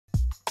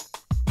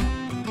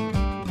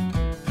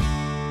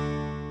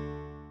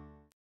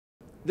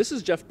This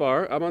is Jeff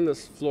Barr. I'm on the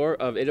floor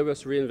of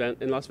AWS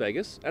reInvent in Las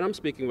Vegas, and I'm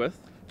speaking with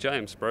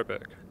James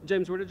Broberg.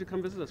 James, where did you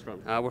come visit us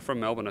from? We're from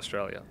Melbourne,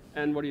 Australia.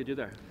 And what do you do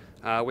there?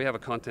 We have a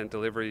content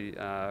delivery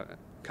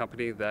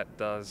company that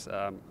does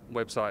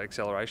website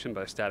acceleration,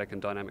 both static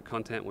and dynamic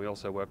content. We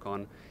also work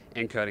on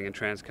encoding and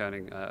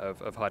transcoding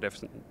of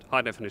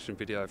high definition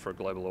video for a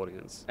global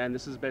audience. And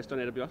this is based on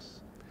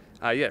AWS?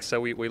 Yes, so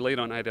we lead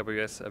on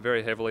AWS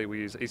very heavily. We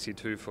use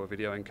EC2 for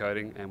video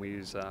encoding, and we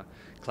use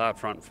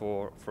CloudFront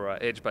for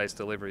edge-based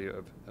delivery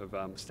of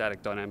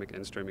static, dynamic,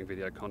 and streaming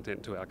video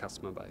content to our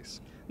customer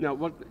base. Now,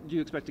 what do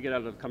you expect to get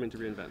out of coming to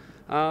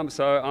reInvent?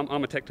 So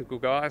I'm a technical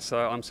guy, so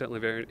I'm certainly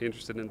very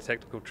interested in the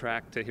technical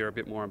track to hear a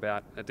bit more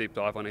about a deep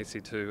dive on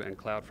EC2 and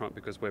CloudFront,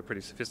 because we're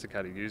pretty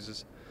sophisticated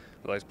users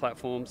of those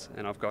platforms.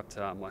 And I've got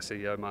my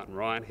CEO, Martin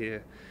Ryan,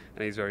 here,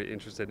 and he's very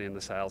interested in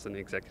the sales and the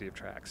executive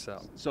tracks.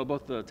 So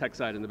both the tech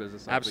side and the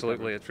business side?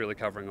 Absolutely, it's really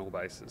covering all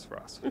bases for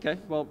us. Okay,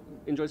 well,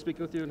 enjoy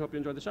speaking with you and hope you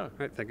enjoyed the show.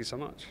 Great, thank you so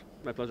much.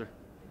 My pleasure.